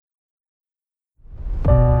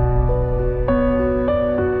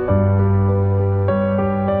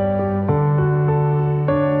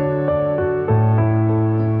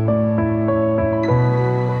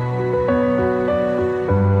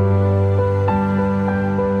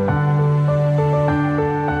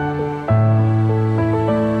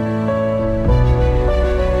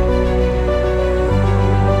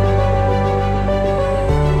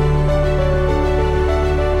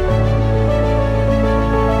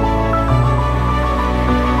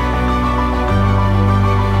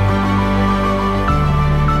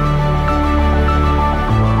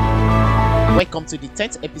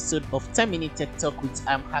10th episode of 10-Minute Tech Talk with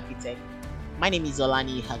Architect. My name is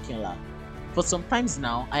Olani Hakiola. For some times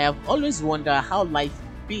now, I have always wondered how life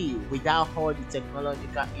would be without all the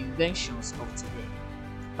technological inventions of today.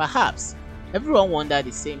 Perhaps everyone wondered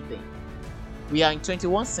the same thing. We are in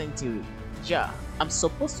 21st century. Yeah, I'm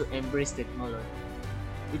supposed to embrace technology.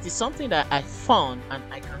 It is something that I found and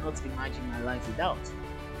I cannot imagine my life without.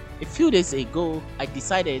 A few days ago, I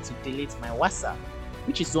decided to delete my WhatsApp,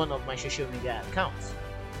 which is one of my social media accounts,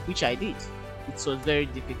 which I did. It was a very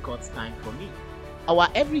difficult time for me. Our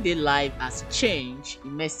everyday life has changed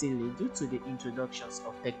immensely due to the introductions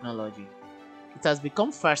of technology. It has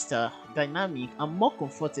become faster, dynamic, and more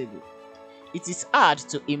comfortable. It is hard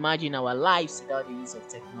to imagine our lives without the use of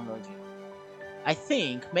technology. I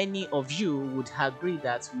think many of you would agree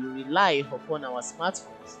that we rely upon our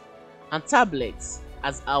smartphones and tablets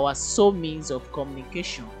as our sole means of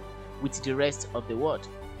communication with the rest of the world.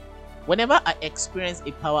 Whenever I experience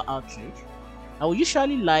a power outage, I will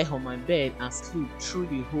usually lie on my bed and sleep through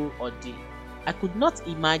the whole ordeal. I could not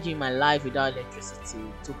imagine my life without electricity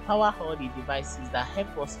to power all the devices that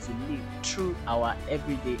help us to live through our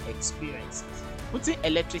everyday experiences. Putting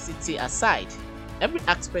electricity aside, every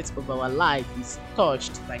aspect of our life is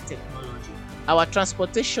touched by technology. Our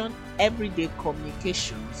transportation, everyday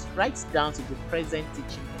communications, right down to the present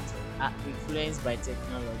teaching methods are influenced by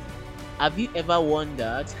technology. Have you ever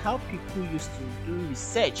wondered how people used to do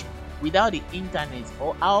research without the internet,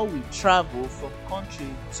 or how we travel from country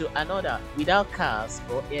to another without cars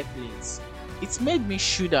or airplanes? It made me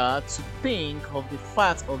shudder to think of the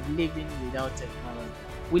fact of living without technology.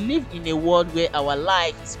 We live in a world where our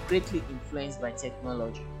life is greatly influenced by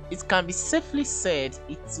technology. It can be safely said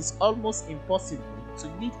it is almost impossible to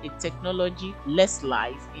lead a technology-less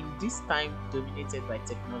life in this time dominated by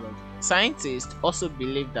technology. Scientists also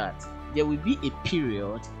believe that there will be a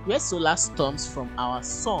period where solar storms from our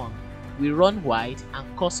sun will run wide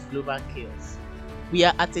and cause global chaos. We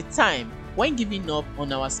are at a time when giving up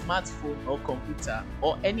on our smartphone or computer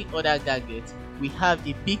or any other gadget will have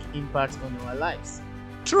a big impact on our lives.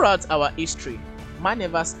 Throughout our history, man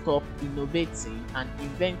never stopped innovating and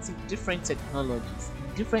inventing different technologies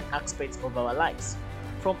in different aspects of our lives.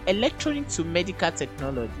 From electronic to medical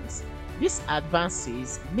technologies, these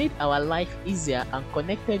advances made our life easier and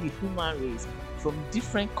connected the human race from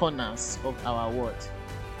different corners of our world.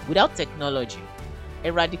 Without technology,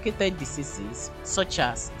 eradicated diseases such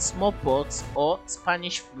as smallpox or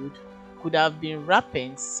Spanish flu could have been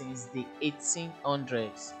rampant since the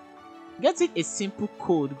 1800s. Getting a simple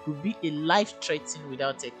code could be a life-threatening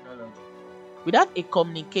without technology. Without a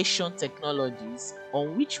communication technologies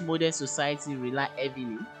on which modern society rely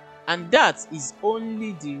heavily, and that is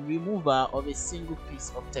only the removal of a single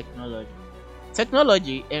piece of technology.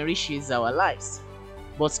 Technology enriches our lives,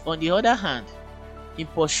 but on the other hand, in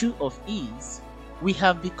pursuit of ease, we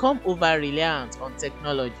have become over-reliant on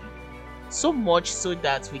technology, so much so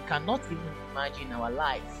that we cannot even imagine our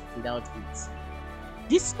life without it.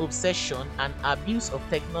 This obsession and abuse of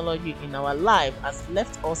technology in our life has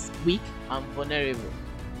left us weak and vulnerable.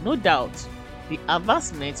 No doubt, the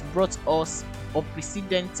advancements brought us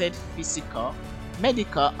unprecedented physical,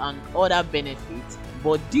 medical, and other benefits,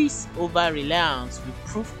 but this over-reliance will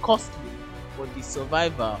prove costly for the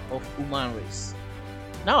survival of human race.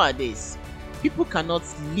 Nowadays, people cannot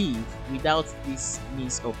live without this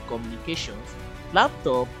means of communications,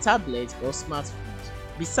 laptop, tablet, or smartphones.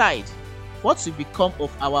 Besides, what will become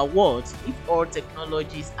of our world if all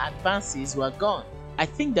technology's advances were gone? I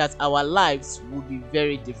think that our lives would be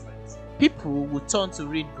very different. People would turn to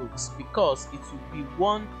read books because it would be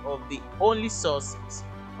one of the only sources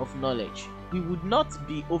of knowledge. We would not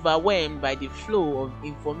be overwhelmed by the flow of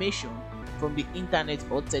information from the internet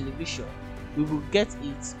or television. We will get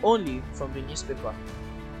it only from the newspaper.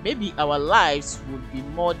 Maybe our lives would be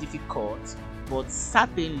more difficult, but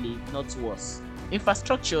certainly not worse.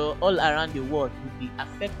 Infrastructure all around the world would be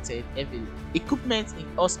affected heavily. Equipment in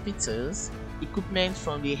hospitals, equipment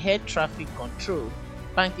from the air traffic control,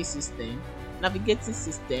 banking system, navigating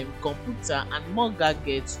system, computer, and more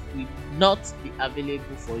gadgets will not be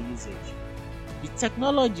available for usage. The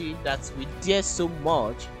technology that we dare so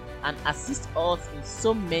much and assist us in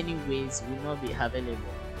so many ways will not be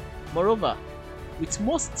available. Moreover, with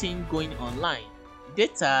most things going online,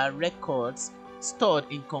 data records stored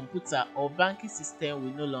in computer or banking system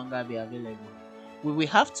will no longer be available. We will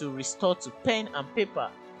have to resort to pen and paper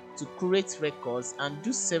to create records and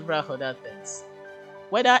do several other things.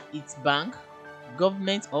 Whether it's bank,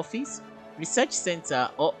 government office, research center,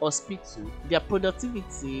 or hospital, their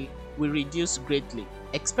productivity will reduce greatly,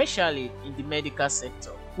 especially in the medical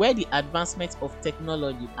sector. where the advancement of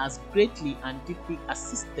technology has greatly and deeply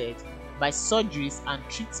assisted by surgeries and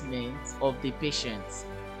treatments of the patients.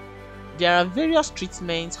 There are various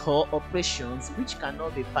treatments or operations which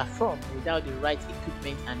cannot be performed without the right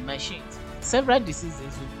equipment and machines. Several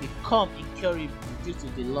diseases will become incurable due to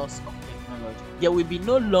the loss of technology. There will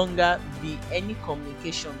no longer be any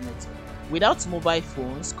communication method. Without mobile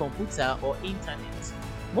phones, computer or internet,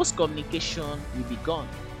 most communication will be gone.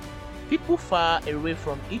 People far away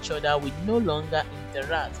from each other will no longer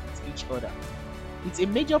interact with each other. With a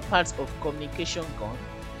major part of communication gone,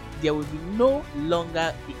 there will be no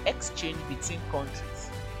longer the exchange between countries,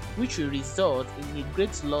 which will result in a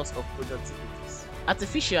great loss of productivities.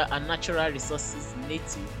 Artificial and natural resources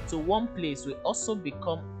native to one place will also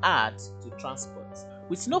become hard to transport.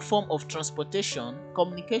 With no form of transportation,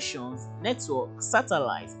 communications, network,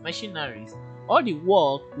 satellites, machineries, all the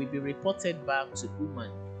work will be reported back to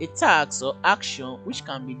human. A task or action which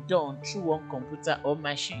can be done through one computer or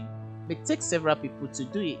machine may take several people to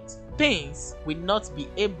do it. Things will not be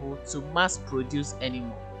able to mass produce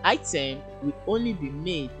anymore. Items will only be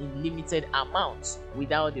made in limited amounts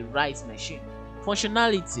without the right machine.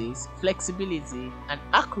 Functionalities, flexibility, and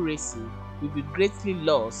accuracy will be greatly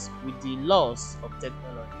lost with the loss of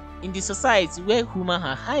technology. In the society where humans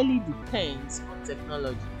are highly dependent on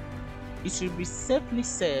technology, it will be safely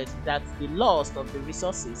said that the loss of the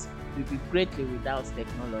resources will be greatly without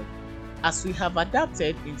technology. As we have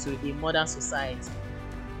adapted into a modern society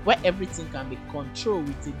where everything can be controlled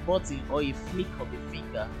with a button or a flick of a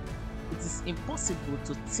finger, it is impossible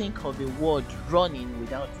to think of a world running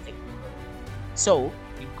without technology. So,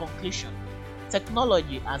 in conclusion,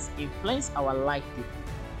 technology has influenced our life deeply.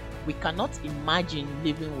 We cannot imagine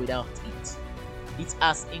living without it. It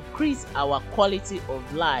has increased our quality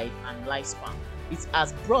of life and lifespan. It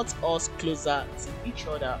has brought us closer to each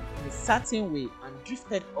other in a certain way and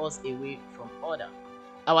drifted us away from others.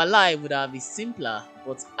 Our life would have been simpler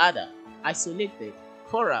but harder, isolated,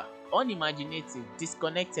 poorer, unimaginative,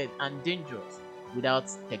 disconnected, and dangerous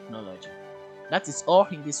without technology. That is all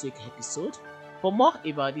in this week's episode. For more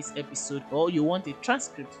about this episode or you want a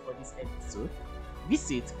transcript for this episode,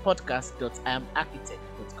 visit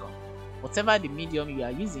podcast.iamarchitect.com. Whatever the medium you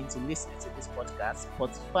are using to listen to this podcast,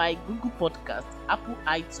 Spotify, Google Podcasts, Apple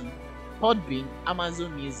iTunes, Podbean,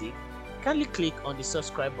 Amazon Music, kindly click on the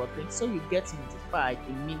subscribe button so you get notified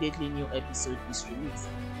immediately new episode is released.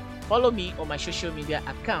 Follow me on my social media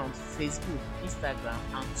accounts, Facebook, Instagram,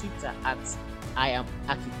 and Twitter at I Am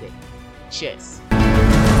Architect. Cheers.